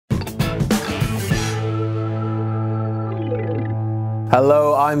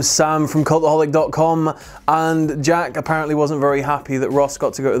Hello, I'm Sam from Cultaholic.com, and Jack apparently wasn't very happy that Ross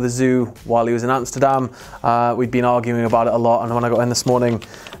got to go to the zoo while he was in Amsterdam. We'd been arguing about it a lot, and when I got in this morning,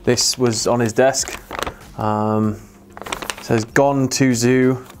 this was on his desk. It says, "Gone to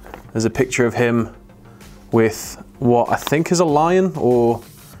zoo." There's a picture of him with what I think is a lion or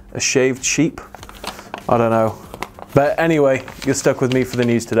a shaved sheep. I don't know. But anyway, you're stuck with me for the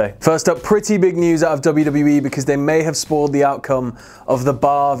news today. First up, pretty big news out of WWE because they may have spoiled the outcome of The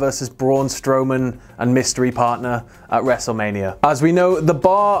Bar versus Braun Strowman and mystery partner at WrestleMania. As we know, The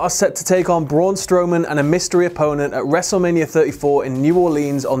Bar are set to take on Braun Strowman and a mystery opponent at WrestleMania 34 in New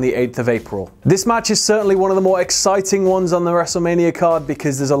Orleans on the 8th of April. This match is certainly one of the more exciting ones on the WrestleMania card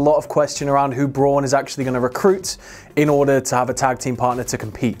because there's a lot of question around who Braun is actually going to recruit in order to have a tag team partner to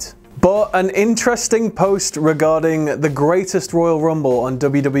compete. But an interesting post regarding the greatest Royal Rumble on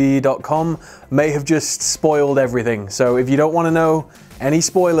WWE.com may have just spoiled everything. So if you don't want to know any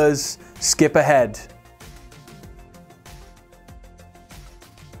spoilers, skip ahead.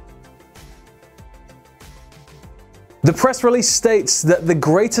 The press release states that the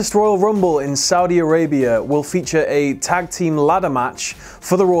greatest Royal Rumble in Saudi Arabia will feature a tag team ladder match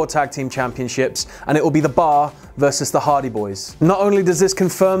for the Raw Tag Team Championships, and it will be The Bar versus the Hardy Boys. Not only does this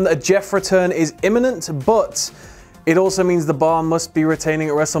confirm that a Jeff return is imminent, but it also means The Bar must be retaining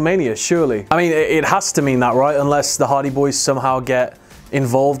at WrestleMania, surely. I mean, it has to mean that, right? Unless the Hardy Boys somehow get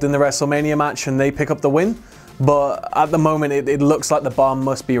involved in the WrestleMania match and they pick up the win. But at the moment, it looks like The Bar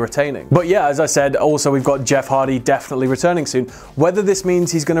must be retaining. But yeah, as I said, also we've got Jeff Hardy definitely returning soon. Whether this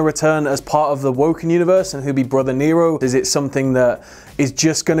means he's going to return as part of the Woken universe and he'll be Brother Nero, is it something that is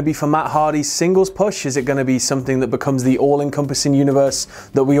just going to be for Matt Hardy's singles push? Is it going to be something that becomes the all-encompassing universe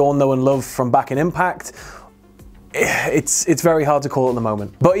that we all know and love from back in Impact? It's very hard to call at the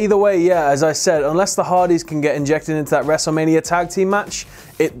moment. But either way, yeah, as I said, unless the Hardys can get injected into that WrestleMania tag team match,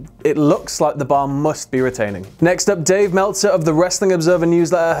 it looks like The Bar must be retaining. Next up, Dave Meltzer of the Wrestling Observer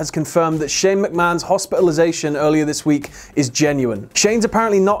newsletter has confirmed that Shane McMahon's hospitalization earlier this week is genuine. Shane's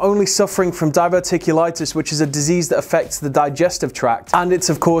apparently not only suffering from diverticulitis, which is a disease that affects the digestive tract, and it's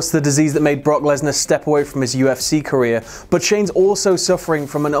of course the disease that made Brock Lesnar step away from his UFC career, but Shane's also suffering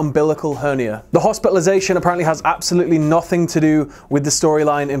from an umbilical hernia. The hospitalization apparently has absolutely nothing to do with the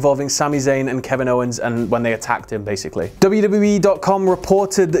storyline involving Sami Zayn and Kevin Owens and when they attacked him, basically. WWE.com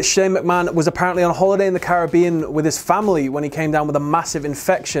reported that Shane McMahon was apparently on holiday in the Caribbean with his family when he came down with a massive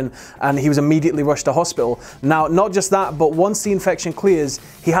infection and he was immediately rushed to hospital. Now, not just that, but once the infection clears,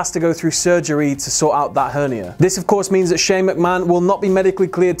 he has to go through surgery to sort out that hernia. This, of course, means that Shane McMahon will not be medically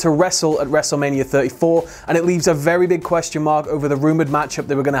cleared to wrestle at WrestleMania 34, and it leaves a very big question mark over the rumored matchup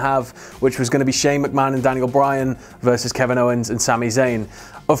they were going to have, which was going to be Shane McMahon and Daniel Bryan versus Kevin Owens and Sami Zayn.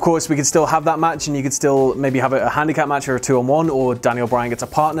 Of course, we could still have that match and you could still maybe have a handicap match or a 2-on-1, or Daniel Bryan gets a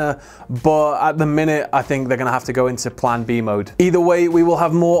partner, but at the minute, I think they're going to have to go into Plan B mode. Either way, we will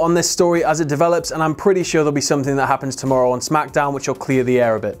have more on this story as it develops, and I'm pretty sure there'll be something that happens tomorrow on SmackDown which will clear the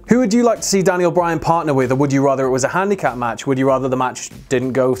air a bit. Who would you like to see Daniel Bryan partner with, or would you rather it was a handicap match? Would you rather the match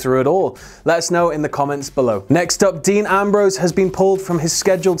didn't go through at all? Let us know in the comments below. Next up, Dean Ambrose has been pulled from his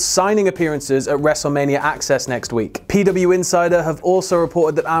scheduled signing appearances at WrestleMania Axxess next week. PW Insider have also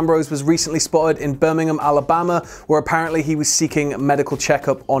reported that Ambrose was recently spotted in Birmingham, Alabama, where apparently he was seeking medical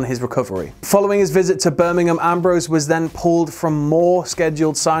checkup on his recovery. Following his visit to Birmingham, Ambrose was then pulled from more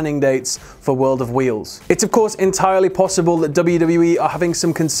scheduled signing dates for World of Wheels. It's of course entirely possible that WWE are having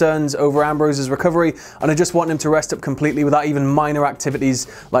some concerns over Ambrose's recovery and are just wanting him to rest up completely without even minor activities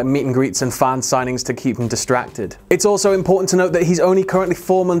like meet and greets and fan signings to keep him distracted. It's also important to note that he's only currently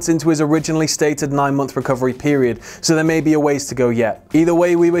 4 months into his originally stated 9-month recovery period, so there may be a ways to go yet. Either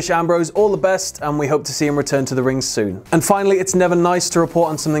way, we wish Ambrose all the best and we hope to see him return to the ring soon. And finally, it's never nice to report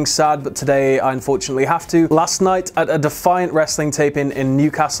on something sad, but today I unfortunately have to. Last night at a Defiant Wrestling taping in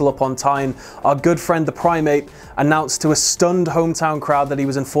Newcastle upon Tyne, our good friend the Primate announced to a stunned hometown crowd that he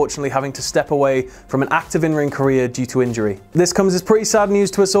was unfortunately having to step away from an active in-ring career due to injury. This comes as pretty sad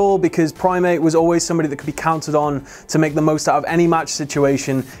news to us all because Primate was always somebody that could be counted on to make the most out of any match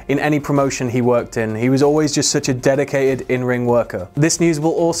situation in any promotion he worked in. He was always just such a dedicated in-ring worker. This news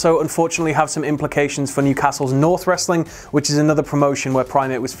will also unfortunately have some implications for Newcastle's North Wrestling, which is another promotion where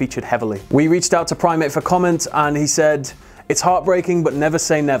Primate was featured heavily. We reached out to Primate for comment and he said, It's heartbreaking, but never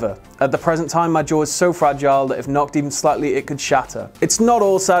say never. At the present time, my jaw is so fragile that if knocked even slightly, it could shatter. It's not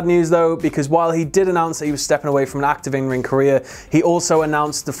all sad news though, because while he did announce that he was stepping away from an active in-ring career, he also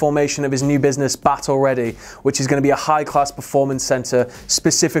announced the formation of his new business, Battle Ready, which is going to be a high-class performance center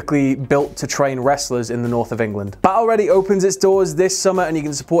specifically built to train wrestlers in the north of England. Battle Ready opens its doors this summer, and you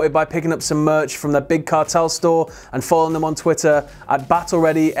can support it by picking up some merch from their Big Cartel store and following them on Twitter at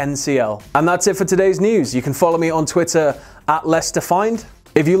BattleReadyNCL. And that's it for today's news. You can follow me on Twitter at LessDefined.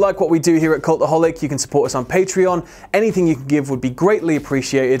 If you like what we do here at Cultaholic, you can support us on Patreon. Anything you can give would be greatly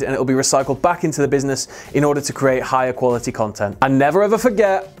appreciated, and it will be recycled back into the business in order to create higher quality content. And never ever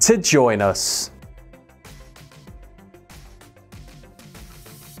forget to join us.